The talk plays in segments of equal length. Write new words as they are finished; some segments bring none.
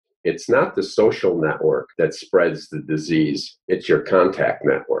It's not the social network that spreads the disease. It's your contact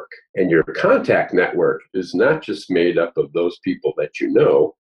network. And your contact network is not just made up of those people that you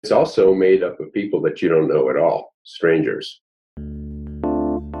know. It's also made up of people that you don't know at all, strangers.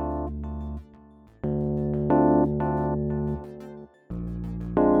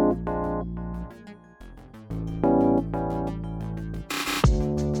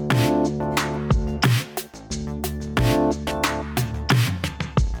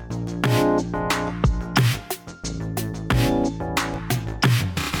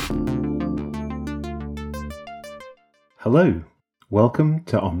 Hello, welcome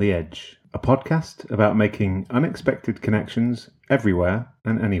to On the Edge, a podcast about making unexpected connections everywhere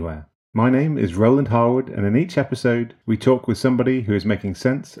and anywhere. My name is Roland Harwood, and in each episode, we talk with somebody who is making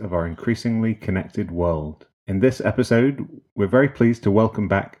sense of our increasingly connected world. In this episode, we're very pleased to welcome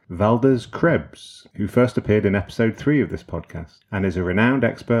back Valdez Krebs, who first appeared in episode 3 of this podcast, and is a renowned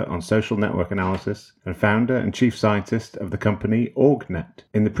expert on social network analysis and founder and chief scientist of the company OrgNet.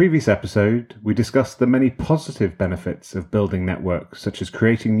 In the previous episode, we discussed the many positive benefits of building networks, such as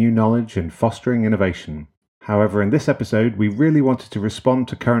creating new knowledge and fostering innovation. However, in this episode, we really wanted to respond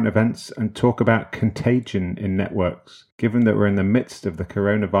to current events and talk about contagion in networks, given that we're in the midst of the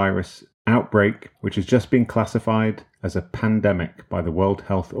coronavirus outbreak, which has just been classified as a pandemic by the World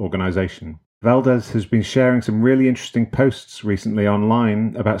Health Organization. Valdez has been sharing some really interesting posts recently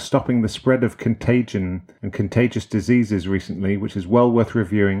online about stopping the spread of contagion and contagious diseases recently, which is well worth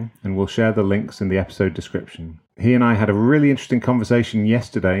reviewing, and we'll share the links in the episode description. He and I had a really interesting conversation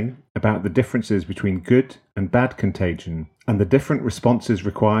yesterday about the differences between good and bad contagion and the different responses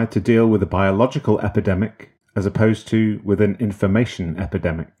required to deal with a biological epidemic as opposed to with an information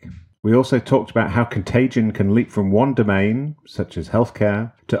epidemic. We also talked about how contagion can leap from one domain, such as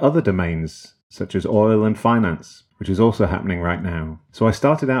healthcare, to other domains, such as oil and finance, which is also happening right now. So I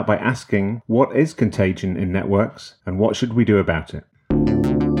started out by asking, what is contagion in networks and what should we do about it?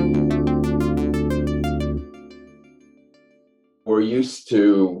 We're used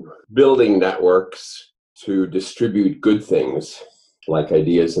to building networks to distribute good things like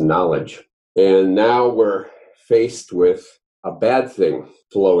ideas and knowledge. And now we're faced with a bad thing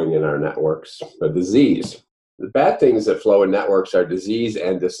flowing in our networks, a disease. The bad things that flow in networks are disease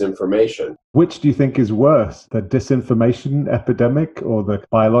and disinformation. Which do you think is worse, the disinformation epidemic or the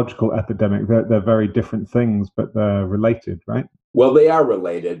biological epidemic? They're very different things, but they're related, right? Well, they are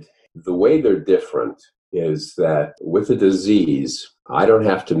related. The way they're different is that with a disease, I don't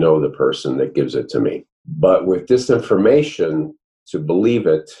have to know the person that gives it to me. But with disinformation, to believe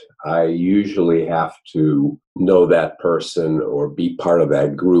it, I usually have to know that person or be part of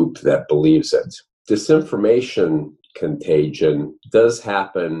that group that believes it. Disinformation contagion does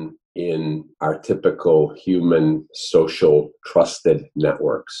happen in our typical human social trusted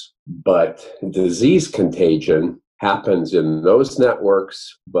networks. But disease contagion happens in those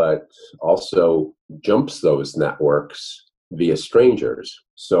networks, but also jumps those networks via strangers.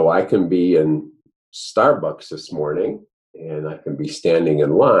 So I can be in Starbucks this morning, and I can be standing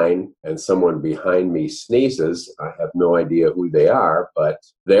in line and someone behind me sneezes. I have no idea who they are, but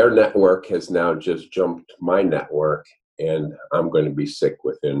their network has now just jumped my network, and I'm going to be sick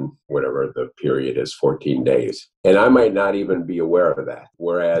within whatever the period is, 14 days. And I might not even be aware of that.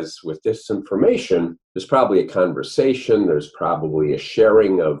 Whereas with disinformation, there's probably a conversation, there's probably a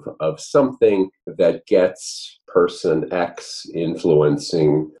sharing of something that gets person X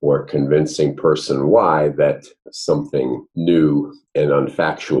influencing or convincing person Y that something new and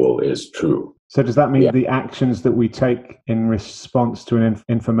unfactual is true. So does that mean the actions that we take in response to an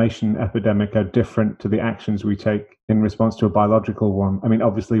information epidemic are different to the actions we take in response to a biological one? I mean,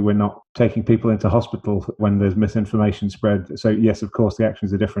 obviously, we're not taking people into hospital when there's misinformation spread. So yes, of course, the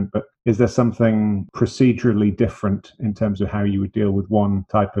actions are different. But is there something procedurally different in terms of how you would deal with one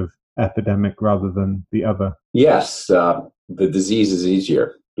type of epidemic rather than the other? Yes, the disease is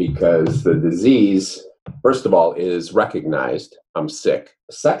easier because the disease, first of all, is recognized. I'm sick.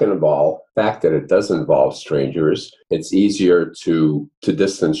 Second of all, the fact that it does involve strangers, it's easier to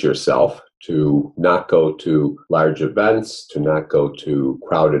distance yourself, to not go to large events, to not go to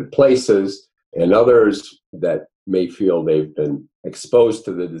crowded places. And others that may feel they've been exposed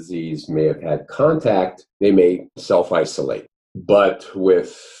to the disease, may have had contact, they may self-isolate. But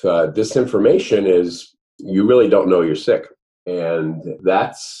with disinformation is you really don't know you're sick. And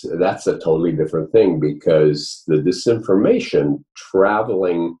that's a totally different thing, because the disinformation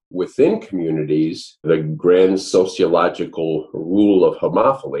traveling within communities, the grand sociological rule of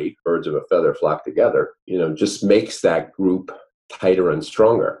homophily, birds of a feather flock together, just makes that group tighter and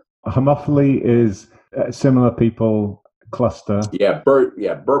stronger. Homophily is similar people cluster.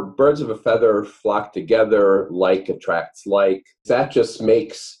 Birds of a feather flock together, like attracts like. That just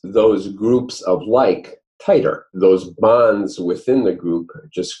makes those groups of like tighter. Those bonds within the group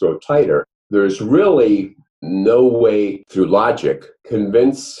just grow tighter. There's really no way through logic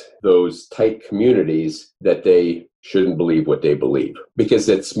convince those tight communities that they shouldn't believe what they believe, because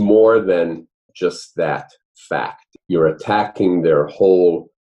it's more than just that fact. You're attacking their whole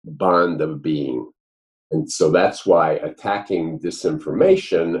bond of being. And so that's why attacking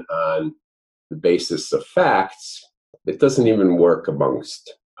disinformation on the basis of facts, it doesn't even work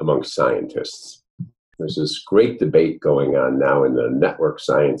amongst scientists. There's this great debate going on now in the network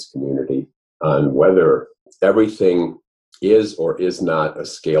science community on whether everything is or is not a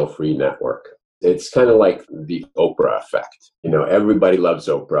scale-free network. It's kind of like the Oprah effect. Everybody loves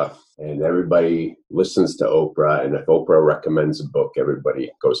Oprah and everybody listens to Oprah. And if Oprah recommends a book,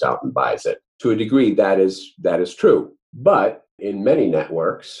 everybody goes out and buys it. To a degree, that is true. But in many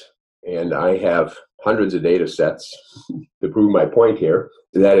networks, and I have hundreds of data sets to prove my point here,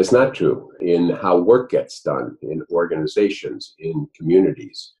 that is not true in how work gets done in organizations, in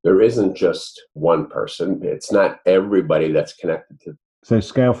communities. There isn't just one person. It's not everybody that's connected to. So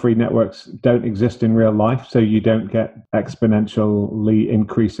scale-free networks don't exist in real life, so you don't get exponentially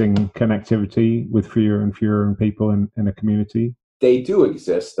increasing connectivity with fewer and fewer people in a community? They do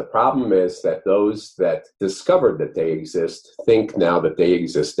exist. The problem is that those that discovered that they exist think now that they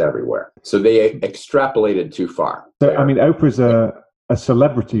exist everywhere. So they extrapolated too far. So, Oprah's a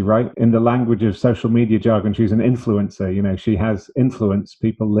celebrity, right? In the language of social media jargon, she's an influencer. She has influence.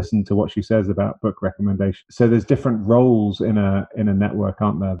 People listen to what she says about book recommendations. So there's different roles in a network,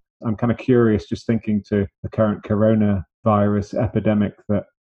 aren't there? I'm kind of curious, just thinking to the current coronavirus epidemic that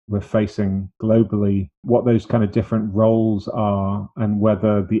we're facing globally, what those kind of different roles are and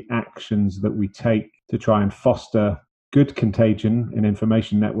whether the actions that we take to try and foster good contagion in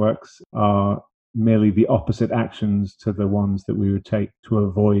information networks are merely the opposite actions to the ones that we would take to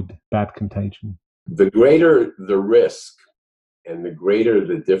avoid bad contagion. The greater the risk and the greater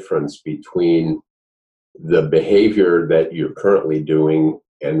the difference between the behavior that you're currently doing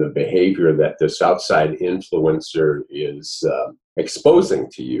and the behavior that this outside influencer is exposing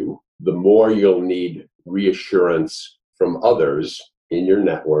to you, the more you'll need reassurance from others in your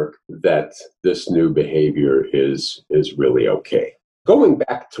network that this new behavior is really okay. Going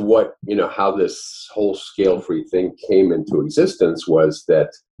back to how this whole scale-free thing came into existence was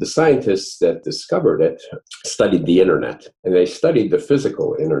that the scientists that discovered it studied the internet, and they studied the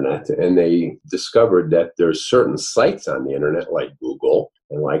physical internet, and they discovered that there's certain sites on the internet like Google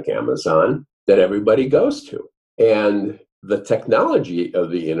and like Amazon that everybody goes to. And the technology of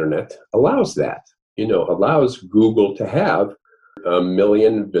the internet allows that, allows Google to have 1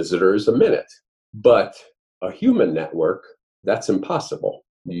 million visitors a minute. But a human network, that's impossible.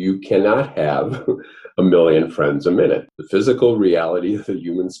 You cannot have 1 million friends a minute. The physical reality of the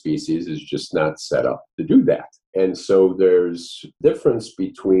human species is just not set up to do that. And so there's difference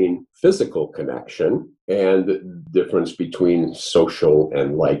between physical connection and difference between social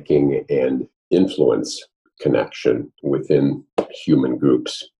and liking and influence connection within human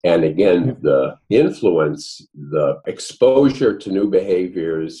groups. And again, the influence, the exposure to new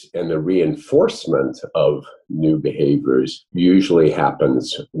behaviors and the reinforcement of new behaviors usually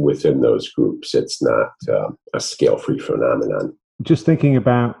happens within those groups. It's not a scale-free phenomenon. Just thinking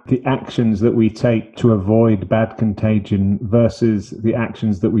about the actions that we take to avoid bad contagion versus the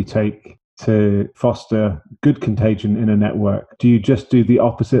actions that we take to foster good contagion in a network. Do you just do the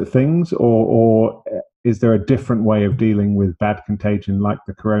opposite things, or is there a different way of dealing with bad contagion like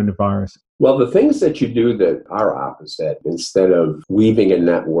the coronavirus? Well, the things that you do that are opposite, instead of weaving a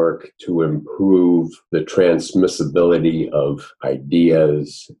network to improve the transmissibility of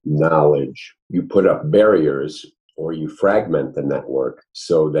ideas, knowledge, you put up barriers or you fragment the network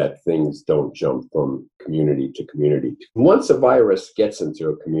so that things don't jump from community to community. Once a virus gets into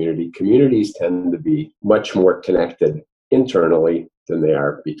a community, communities tend to be much more connected internally than they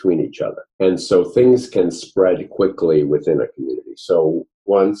are between each other. And so things can spread quickly within a community. So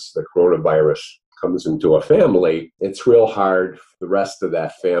once the coronavirus comes into a family, it's real hard for the rest of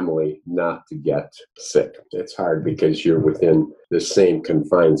that family not to get sick. It's hard because you're within the same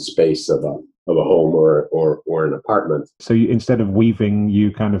confined space of a home or an apartment. So instead of weaving,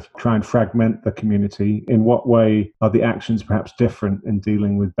 you kind of try and fragment the community. In what way are the actions perhaps different in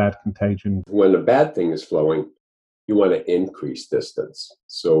dealing with bad contagion? When a bad thing is flowing, you want to increase distance.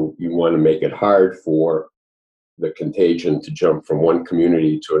 So you want to make it hard for the contagion to jump from one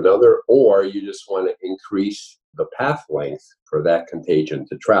community to another, or you just want to increase the path length for that contagion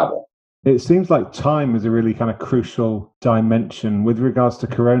to travel. It seems like time is a really kind of crucial dimension. With regards to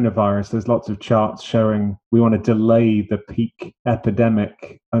coronavirus, there's lots of charts showing we want to delay the peak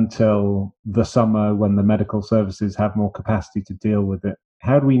epidemic until the summer when the medical services have more capacity to deal with it.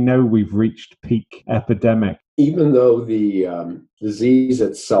 How do we know we've reached peak epidemic? Even though the disease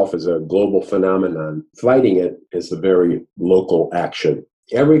itself is a global phenomenon, fighting it is a very local action.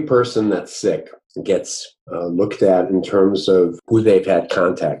 Every person that's sick gets looked at in terms of who they've had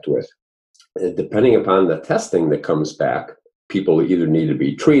contact with. And depending upon the testing that comes back, people either need to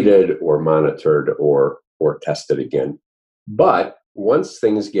be treated or monitored or tested again. But once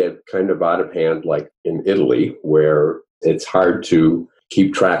things get kind of out of hand, like in Italy, where it's hard to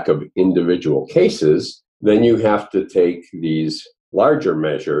keep track of individual cases, then you have to take these larger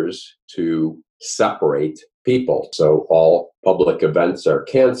measures to separate people. So all public events are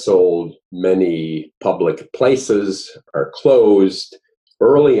canceled, many public places are closed.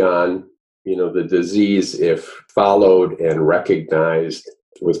 Early on, the disease, if followed and recognized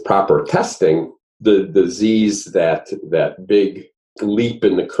with proper testing, the disease, that big leap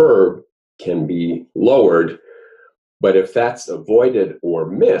in the curve, can be lowered. But if that's avoided or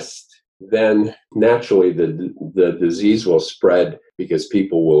missed, then naturally the disease will spread because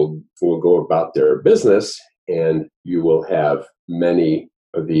people will go about their business, and you will have many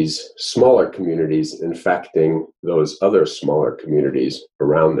of these smaller communities infecting those other smaller communities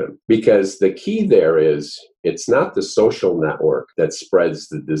around them. Because the key there is, it's not the social network that spreads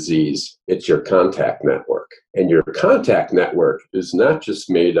the disease, it's your contact network. And your contact network is not just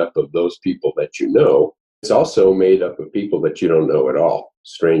made up of those people that you know, it's also made up of people that you don't know at all,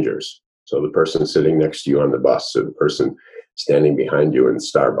 strangers. So the person sitting next to you on the bus, or the person standing behind you in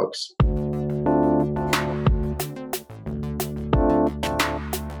Starbucks.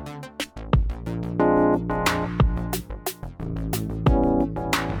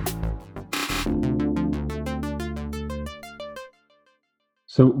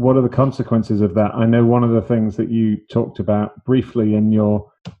 So what are the consequences of that? I know one of the things that you talked about briefly in your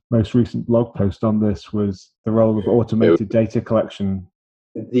most recent blog post on this was the role of automated data collection.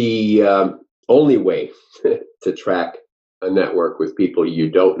 The only way to track a network with people you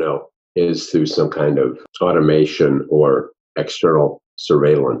don't know is through some kind of automation or external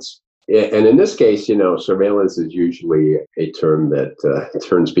surveillance. And in this case, surveillance is usually a term that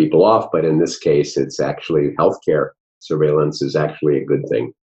turns people off, but in this case, it's actually healthcare. Surveillance is actually a good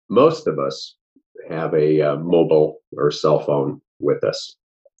thing. Most of us have a mobile or cell phone with us,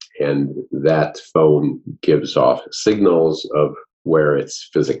 and that phone gives off signals of where it's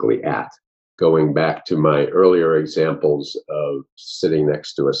physically at. Going back to my earlier examples of sitting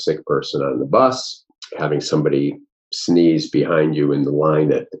next to a sick person on the bus, having somebody sneeze behind you in the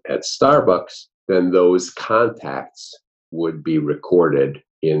line at Starbucks, then those contacts would be recorded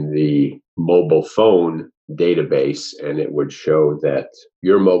in the mobile phone database, and it would show that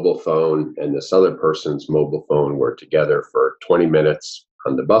your mobile phone and this other person's mobile phone were together for 20 minutes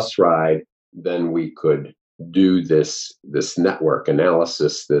on the bus ride. Then we could do this network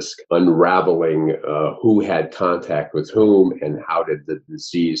analysis, this unraveling who had contact with whom and how did the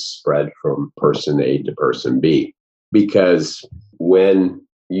disease spread from person A to person B. Because when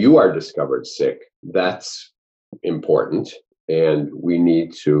you are discovered sick, that's important, and we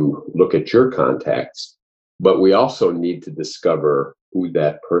need to look at your contacts. But we also need to discover who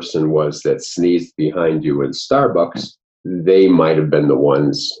that person was that sneezed behind you in Starbucks. They might have been the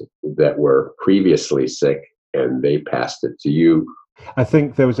ones that were previously sick, and they passed it to you. I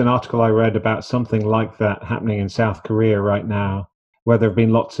think there was an article I read about something like that happening in South Korea right now, where there have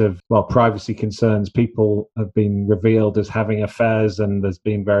been lots of, privacy concerns. People have been revealed as having affairs, and there's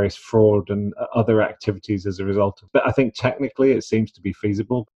been various fraud and other activities as a result. But I think technically it seems to be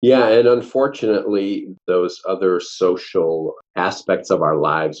feasible. Yeah, and unfortunately, those other social aspects of our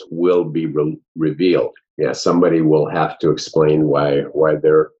lives will be revealed. Yeah, somebody will have to explain why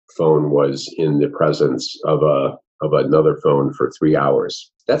their phone was in the presence of another phone for 3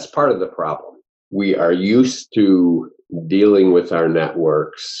 hours. That's part of the problem. We are used to dealing with our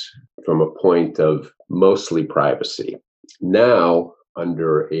networks from a point of mostly privacy. Now,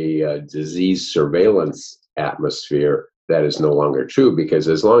 under a disease surveillance atmosphere, that is no longer true, because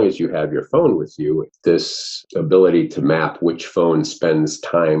as long as you have your phone with you, this ability to map which phone spends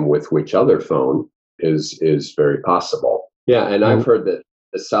time with which other phone is very possible. Yeah, and I've heard that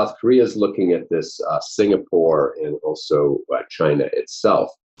South Korea is looking at this, Singapore, and also China itself.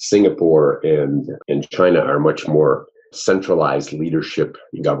 Singapore and China are much more centralized leadership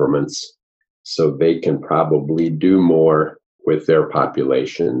governments, so they can probably do more with their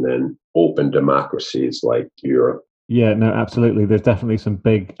population than open democracies like Europe. Yeah, no, absolutely. There's definitely some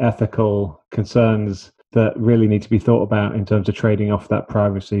big ethical concerns that really need to be thought about in terms of trading off that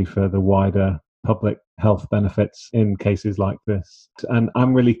privacy for the wider public health benefits in cases like this. And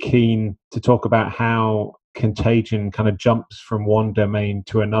I'm really keen to talk about how contagion kind of jumps from one domain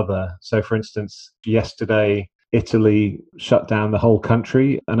to another. So, for instance, yesterday, Italy shut down the whole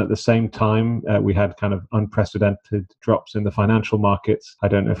country. And at the same time, we had kind of unprecedented drops in the financial markets. I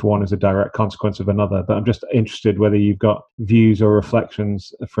don't know if one is a direct consequence of another, but I'm just interested whether you've got views or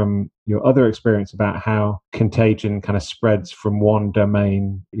reflections from your other experience about how contagion kind of spreads from one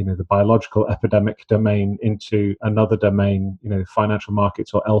domain, the biological epidemic domain, into another domain, financial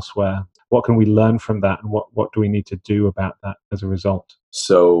markets or elsewhere. What can we learn from that, and what do we need to do about that as a result?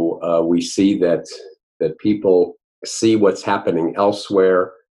 So we see that people see what's happening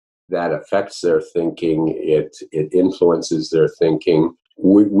elsewhere, that affects their thinking, it influences their thinking.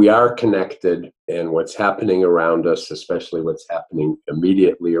 We are connected, and what's happening around us, especially what's happening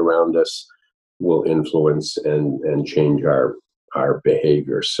immediately around us, will influence and change our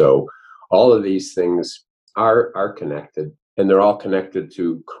behavior. So all of these things are connected, and they're all connected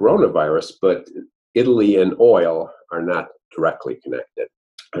to coronavirus, but Italy and oil are not directly connected.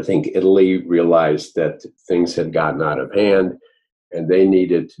 I think Italy realized that things had gotten out of hand, and they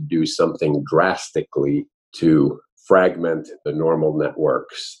needed to do something drastically to fragment the normal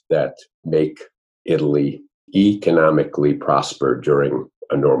networks that make Italy economically prosper during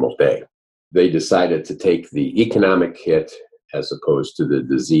a normal day. They decided to take the economic hit as opposed to the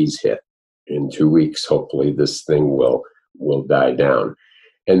disease hit. In 2 weeks, hopefully, this thing will die down.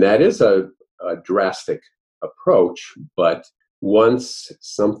 And that is a drastic approach, but once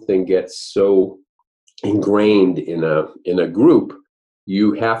something gets so ingrained in a group,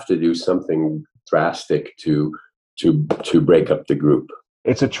 you have to do something drastic to break up the group.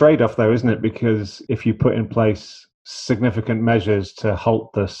 It's a trade-off, though, isn't it? Because if you put in place significant measures to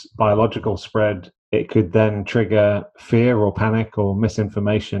halt this biological spread, it could then trigger fear or panic or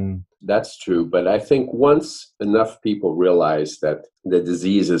misinformation. That's true. But I think once enough people realize that the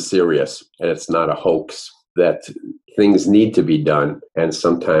disease is serious and it's not a hoax, that things need to be done, and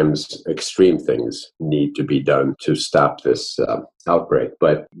sometimes extreme things need to be done to stop this outbreak.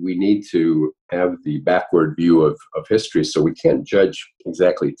 But we need to have the backward view of history, so we can't judge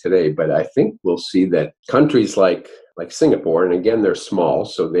exactly today. But I think we'll see that countries like Singapore, and again, they're small,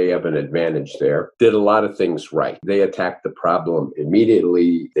 so they have an advantage there, did a lot of things right. They attacked the problem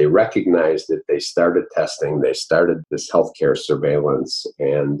immediately. They recognized it. They started testing. They started this healthcare surveillance,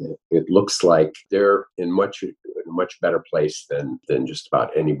 and it looks like they're in a much better place than just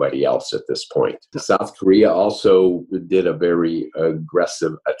about anybody else at this point. South Korea also did a very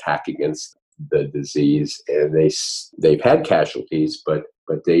aggressive attack against the disease, and they've had casualties, but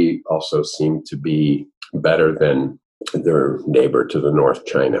they also seem to be better than their neighbor to the north,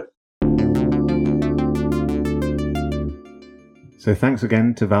 China. So thanks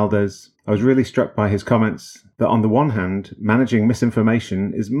again to Valdez. I was really struck by his comments that on the one hand, managing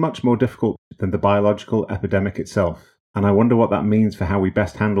misinformation is much more difficult than the biological epidemic itself. And I wonder what that means for how we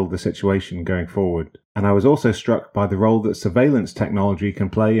best handle the situation going forward. And I was also struck by the role that surveillance technology can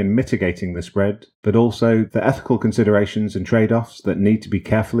play in mitigating the spread, but also the ethical considerations and trade-offs that need to be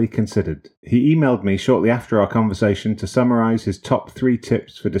carefully considered. He emailed me shortly after our conversation to summarize his top 3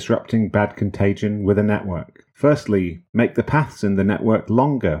 tips for disrupting bad contagion with a network. Firstly, make the paths in the network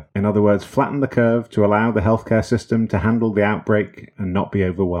longer. In other words, flatten the curve to allow the healthcare system to handle the outbreak and not be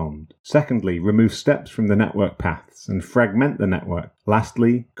overwhelmed. Secondly, remove steps from the network paths and fragment the network.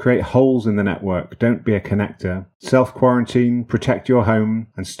 Lastly, create holes in the network. Don't be a connector. Self-quarantine, protect your home,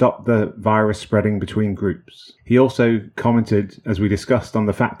 and stop the virus spreading between groups. He also commented, as we discussed, on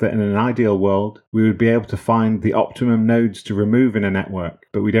the fact that in an ideal world, we would be able to find the optimum nodes to remove in a network,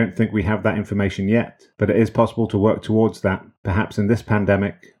 but we don't think we have that information yet. But it is possible to work towards that, perhaps in this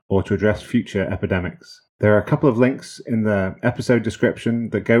pandemic, or to address future epidemics. There are a couple of links in the episode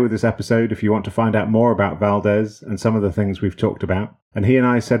description that go with this episode if you want to find out more about Valdez and some of the things we've talked about. And he and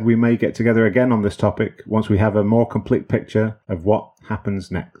I said we may get together again on this topic once we have a more complete picture of what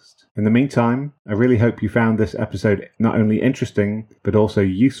happens next. In the meantime, I really hope you found this episode not only interesting, but also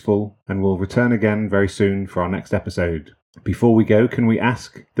useful, and we'll return again very soon for our next episode. Before we go, can we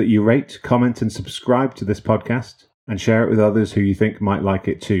ask that you rate, comment, and subscribe to this podcast, and share it with others who you think might like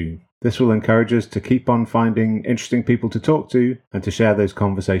it too. This will encourage us to keep on finding interesting people to talk to and to share those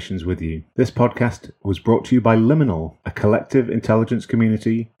conversations with you. This podcast was brought to you by Liminal, a collective intelligence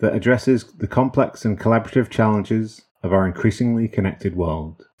community that addresses the complex and collaborative challenges of our increasingly connected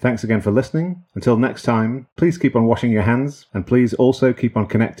world. Thanks again for listening. Until next time, please keep on washing your hands, and please also keep on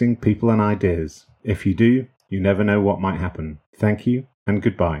connecting people and ideas. If you do, You never know what might happen. Thank you and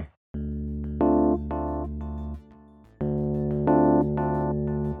goodbye.